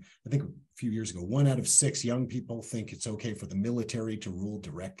support, I think a few years ago, 1 out of 6 young people think it's okay for the military to rule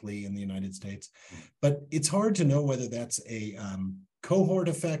directly in the United States. But it's hard to know whether that's a cohort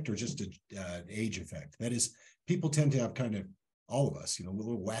effect or just an age effect. That is, people tend to have kind of, all of us,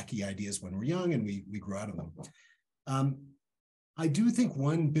 little wacky ideas when we're young, and we grow out of them. I do think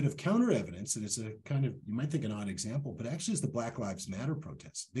one bit of counter evidence, and it's a kind of, you might think an odd example, but actually is the Black Lives Matter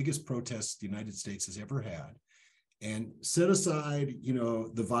protests, biggest protests the United States has ever had. And set aside,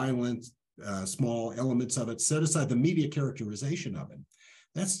 the violent, small elements of it, set aside the media characterization of it.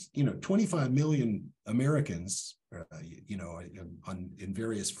 That's, 25 million Americans, in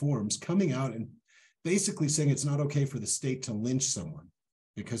various forms coming out and basically saying it's not okay for the state to lynch someone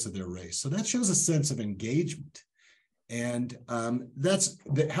because of their race. So that shows a sense of engagement. And that's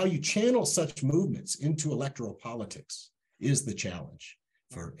how you channel such movements into electoral politics is the challenge.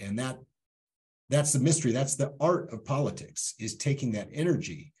 And that's the mystery. That's the art of politics, is taking that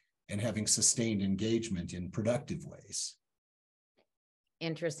energy and having sustained engagement in productive ways.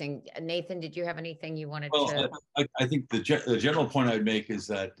 Interesting. Nathan, did you have anything you wanted Well, to? I think the general point I'd make is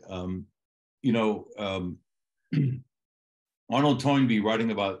that, Arnold Toynbee,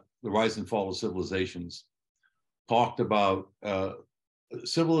 writing about the rise and fall of civilizations, talked about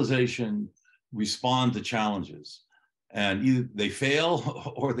civilization respond to challenges, and either they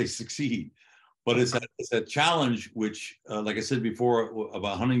fail or they succeed. But it's a challenge which, like I said before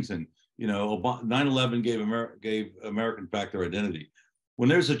about Huntington, 9/11 gave Americans back their identity. When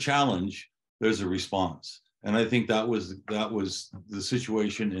there's a challenge, there's a response, and I think that was the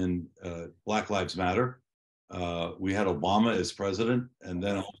situation in Black Lives Matter. We had Obama as president, and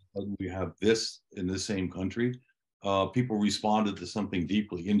then all of a sudden we have this in the same country. People responded to something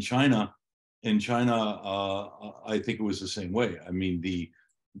deeply. In China, I think it was the same way. I mean,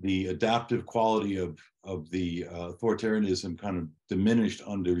 the adaptive quality of the authoritarianism kind of diminished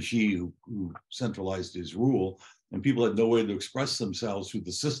under Xi, who centralized his rule, and people had no way to express themselves through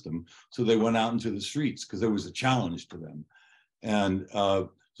the system, so they went out into the streets because there was a challenge to them. And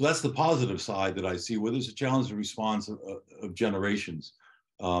so that's the positive side that I see, where there's a challenge and response of generations.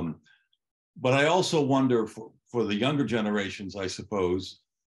 But I also wonder for the younger generations, I suppose,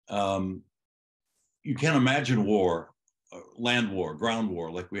 you can't imagine war, land war, ground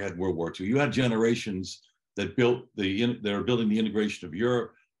war, like we had in World War II. You had generations that they're building the integration of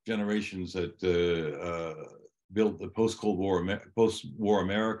Europe, generations that built the post-war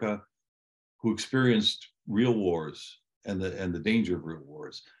America, who experienced real wars and the danger of real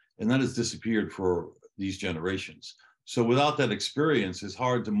wars. And that has disappeared for these generations. So without that experience, it's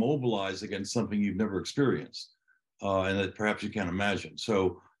hard to mobilize against something you've never experienced, and that perhaps you can't imagine.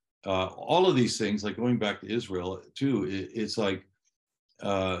 So all of these things, like going back to Israel too, it's like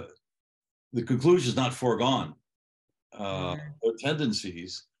the conclusion is not foregone. There are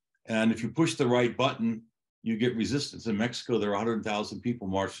tendencies, and if you push the right button, you get resistance. In Mexico, there are 100,000 people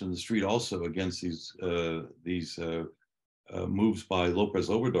marched in the street also against these moves by Lopez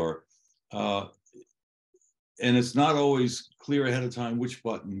Obrador. And it's not always clear ahead of time which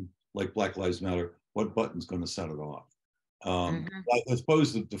button, like Black Lives Matter, what button's going to set it off. I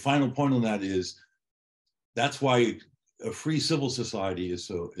suppose the final point on that is that's why a free civil society is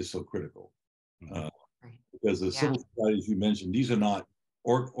so critical. Because the civil societies you mentioned, these are not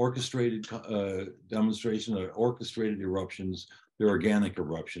orchestrated demonstrations or orchestrated eruptions. They're organic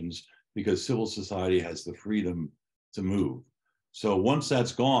eruptions because civil society has the freedom to move. So once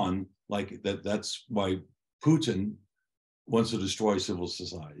that's gone, like that's why Putin wants to destroy civil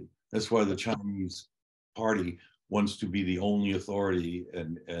society. That's why the Chinese party wants to be the only authority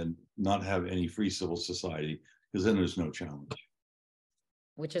and not have any free civil society, because then there's no challenge.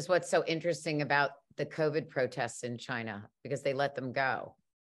 Which is what's so interesting about the COVID protests in China, because they let them go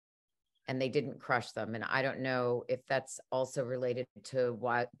and they didn't crush them. And I don't know if that's also related to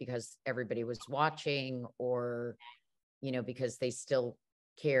why, because everybody was watching, or, because they still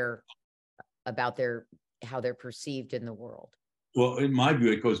care about how they're perceived in the world. Well, in my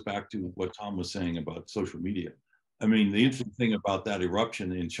view, it goes back to what Tom was saying about social media. I mean, the interesting thing about that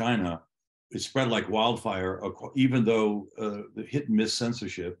eruption in China, it spread like wildfire, even though the hit and miss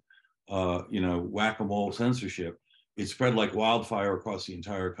censorship, whack-a-mole censorship, it spread like wildfire across the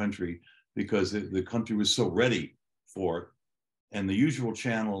entire country because the country was so ready for it. And the usual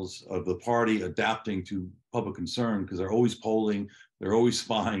channels of the party adapting to public concern, because they're always polling, they're always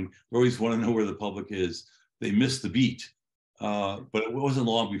spying, they always want to know where the public is. They missed the beat. But it wasn't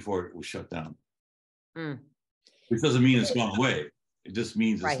long before it was shut down. Mm. Which doesn't mean it's gone away. It just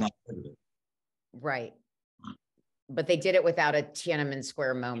means it's not evident. Right. But they did it without a Tiananmen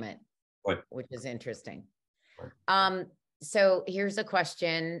Square moment, right, which is interesting. Right. So here's a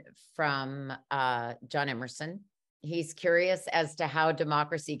question from John Emerson. He's curious as to how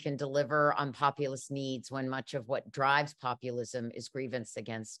democracy can deliver on populist needs when much of what drives populism is grievance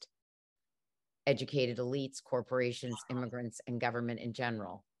against educated elites, corporations, immigrants, and government in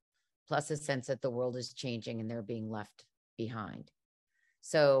general, plus a sense that the world is changing and they're being left behind.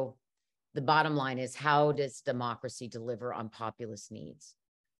 So the bottom line is, how does democracy deliver on populist needs,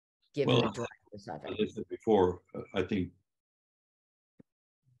 given the drivers of it? As I said before, I think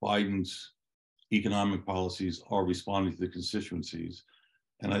Biden's economic policies are responding to the constituencies.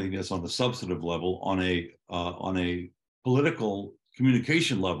 And I think that's on the substantive level. On a political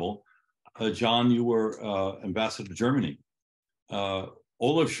communication level, John, you were ambassador to Germany.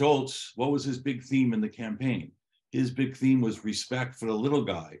 Olaf Scholz, what was his big theme in the campaign? His big theme was respect for the little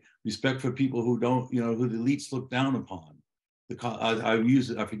guy, respect for people who don't, who the elites look down upon.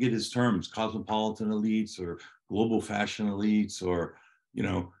 I forget his terms, cosmopolitan elites or global fashion elites, or,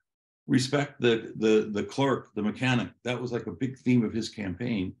 respect the clerk, the mechanic. That was like a big theme of his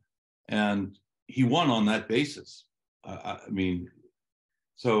campaign. And he won on that basis.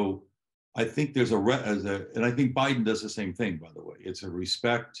 So I think there's and I think Biden does the same thing, by the way. It's a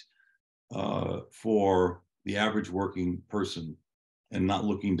respect for the average working person and not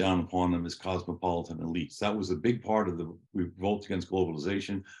looking down upon them as cosmopolitan elites. That was a big part of the revolt against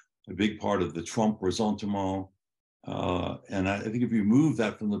globalization, a big part of the Trump ressentiment. And I think if you move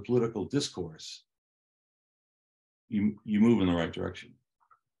that from the political discourse, you move in the right direction.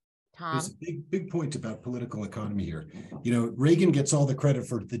 Tom? There's a big point about political economy here. Reagan gets all the credit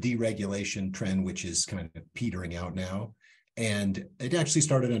for the deregulation trend, which is kind of petering out now. And it actually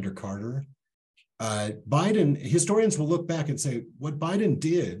started under Carter. Biden, historians will look back and say, what Biden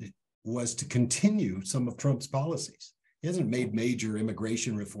did was to continue some of Trump's policies. He hasn't made major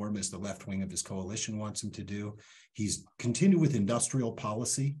immigration reform as the left wing of his coalition wants him to do. He's continued with industrial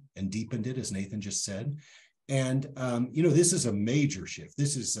policy and deepened it, as Nathan just said. And, this is a major shift.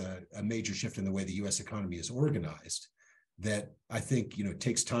 This is a major shift in the way the U.S. economy is organized that I think,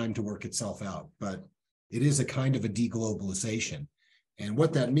 takes time to work itself out. But it is a kind of a deglobalization. And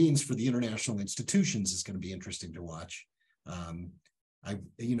what that means for the international institutions is going to be interesting to watch.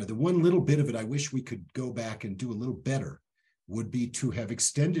 The one little bit of it I wish we could go back and do a little better would be to have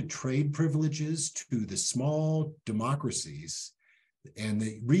extended trade privileges to the small democracies and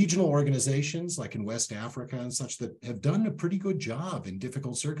the regional organizations like in West Africa and such that have done a pretty good job in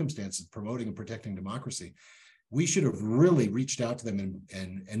difficult circumstances promoting and protecting democracy. We should have really reached out to them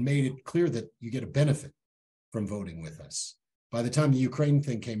and made it clear that you get a benefit from voting with us. By the time the Ukraine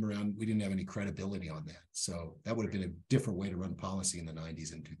thing came around, we didn't have any credibility on that. So that would have been a different way to run policy in the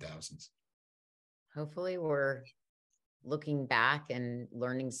 90s and 2000s. Hopefully we're looking back and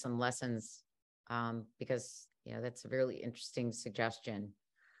learning some lessons because, that's a really interesting suggestion.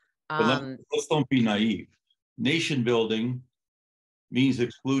 But let's don't be naive. Nation building means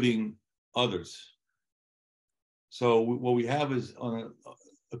excluding others. So what we have is on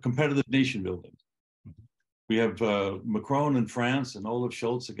a competitive nation building. We have Macron in France and Olaf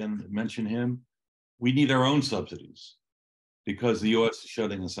Scholz, again, mention him. We need our own subsidies because the US is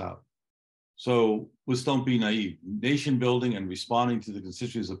shutting us out. So let's don't be naive. Nation building and responding to the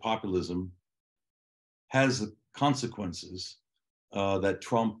constituencies of populism has the consequences that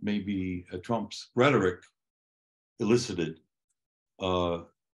Trump's rhetoric elicited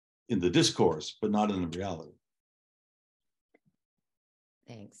in the discourse, but not in the reality.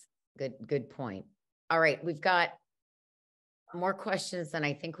 Thanks. Good point. All right, we've got more questions than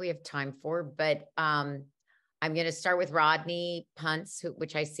I think we have time for, but I'm going to start with Rodney Punts,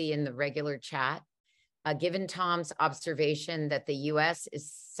 which I see in the regular chat. Given Tom's observation that the U.S. is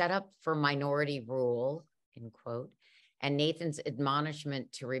set up for minority rule, end quote, and Nathan's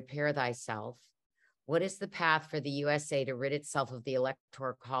admonishment to repair thyself, what is the path for the USA to rid itself of the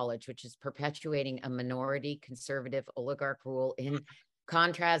Electoral College, which is perpetuating a minority conservative oligarch rule in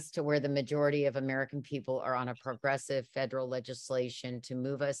Contrast to where the majority of American people are on a progressive federal legislation to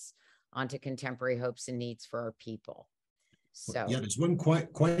move us onto contemporary hopes and needs for our people. So yeah, there's one quite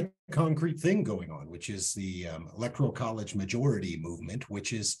concrete thing going on, which is the electoral college majority movement,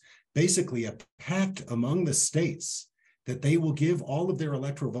 which is basically a pact among the states that they will give all of their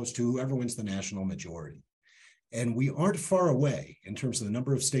electoral votes to whoever wins the national majority. And we aren't far away in terms of the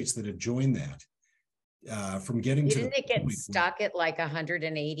number of states that have joined that from getting to didn't it get stuck at like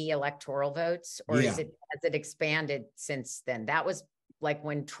 180 electoral votes, or has it expanded since then? That was like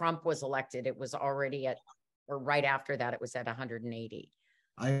when Trump was elected, it was already at, or right after that, it was at 180.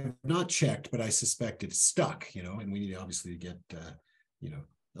 I have not checked, but I suspect it's stuck, and we need obviously to get,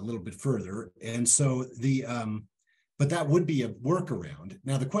 a little bit further. And so but that would be a workaround.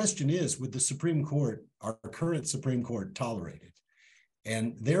 Now, the question is, would the Supreme Court, our current Supreme Court, tolerate it?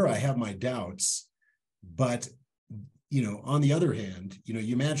 And there I have my doubts. But, on the other hand,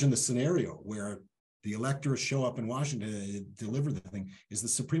 you imagine the scenario where the electors show up in Washington to deliver the thing. Is the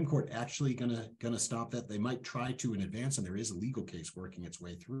Supreme Court actually going to stop that? They might try to in advance, and there is a legal case working its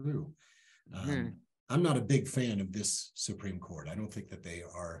way through. I'm not a big fan of this Supreme Court. I don't think that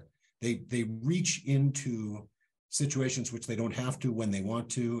they reach into situations which they don't have to when they want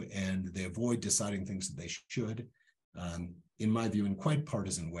to, and they avoid deciding things that they should, in my view, in quite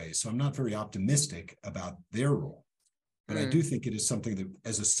partisan ways. So I'm not very optimistic about their role. But I do think it is something that,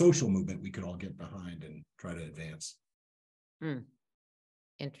 as a social movement, we could all get behind and try to advance.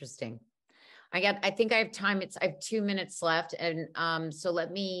 Interesting. I think I have time. I have 2 minutes left. And so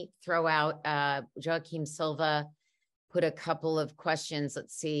let me throw out, Joaquim Silva put a couple of questions.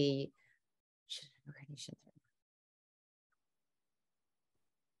 Let's see.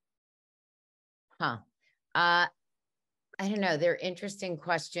 I don't know. They're interesting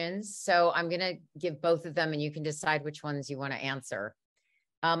questions. So I'm going to give both of them and you can decide which ones you want to answer.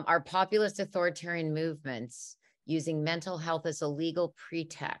 Are populist authoritarian movements using mental health as a legal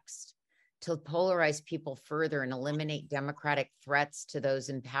pretext to polarize people further and eliminate democratic threats to those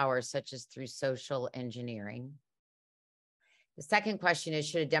in power, such as through social engineering? The second question is,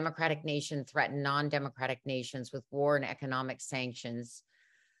 should a democratic nation threaten non-democratic nations with war and economic sanctions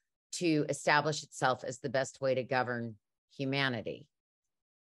to establish itself as the best way to govern humanity?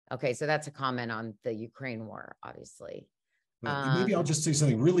 Okay, so that's a comment on the Ukraine war, obviously. Well, maybe I'll just say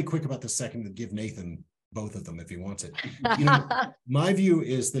something really quick about the second and give Nathan both of them if he wants it. My view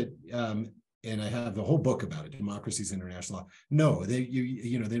is that, and I have the whole book about it, Democracy's International Law. No,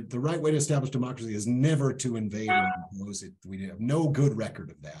 the right way to establish democracy is never to invade or impose it. We have no good record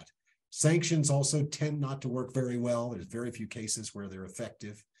of that. Sanctions also tend not to work very well. There's very few cases where they're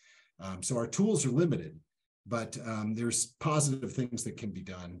effective. So our tools are limited, but there's positive things that can be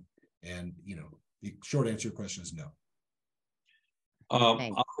done. And, the short answer to your question is no. I'll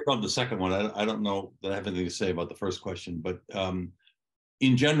pick on the second one. I don't know that I have anything to say about the first question, but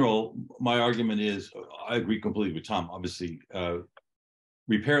in general, my argument is, I agree completely with Tom. Obviously,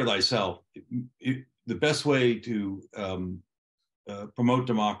 repair thyself. The best way to promote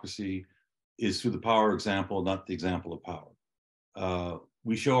democracy is through the power example, not the example of power.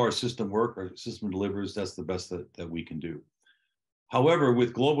 We show our system work, our system delivers, that's the best that we can do. However,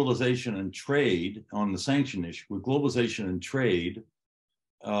 with globalization and trade, on the sanction issue, with globalization and trade,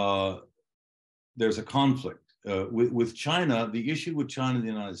 there's a conflict. With China, the issue with China and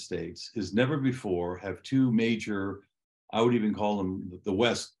the United States is never before have two major, I would even call them the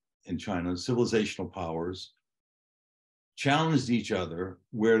West and China, civilizational powers, challenged each other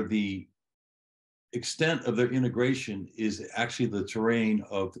where the extent of their integration is actually the terrain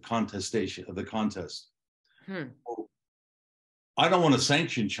of the contestation, of the contest. I don't want to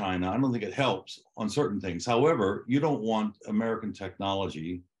sanction China. I don't think it helps on certain things. However, you don't want American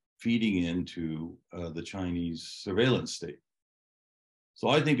technology feeding into the Chinese surveillance state. So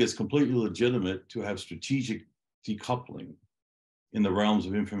I think it's completely legitimate to have strategic decoupling in the realms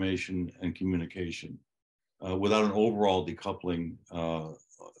of information and communication without an overall decoupling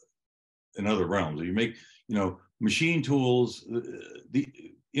in other realms. You make, machine tools, the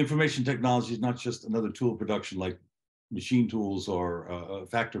information technology is not just another tool of production like machine tools or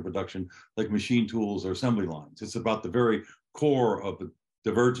factory production, like machine tools or assembly lines. It's about the very core of the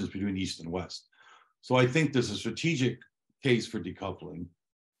divergence between East and West. So I think there's a strategic case for decoupling.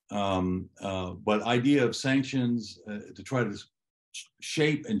 But idea of sanctions to try to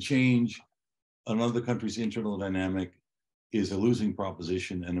shape and change another country's internal dynamic is a losing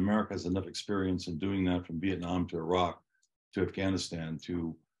proposition. And America has enough experience in doing that, from Vietnam to Iraq to Afghanistan,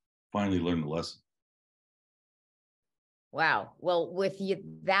 to finally learn the lesson. Wow. Well, with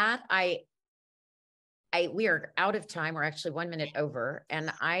that, we are out of time. We're actually 1 minute over.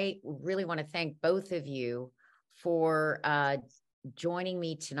 And I really want to thank both of you for joining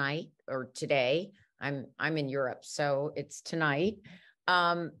me tonight or today. I'm in Europe, so it's tonight.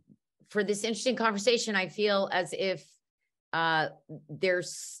 For this interesting conversation, I feel as if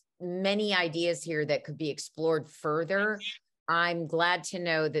there's many ideas here that could be explored further. I'm glad to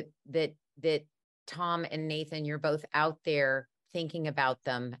know that Tom and Nathan, you're both out there thinking about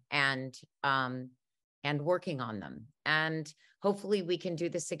them and working on them. And hopefully we can do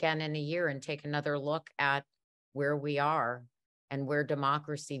this again in a year and take another look at where we are and where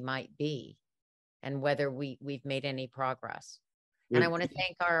democracy might be and whether we've made any progress. And I want to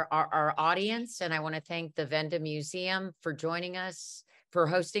thank our audience, and I want to thank the Wende Museum for joining us, for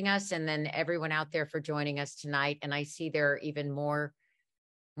hosting us, and then everyone out there for joining us tonight. And I see there are even more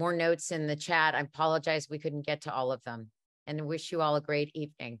notes in the chat. I apologize we couldn't get to all of them. And I wish you all a great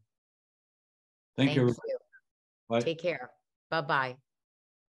evening. Thank you. You. Bye. Take care. Bye-bye.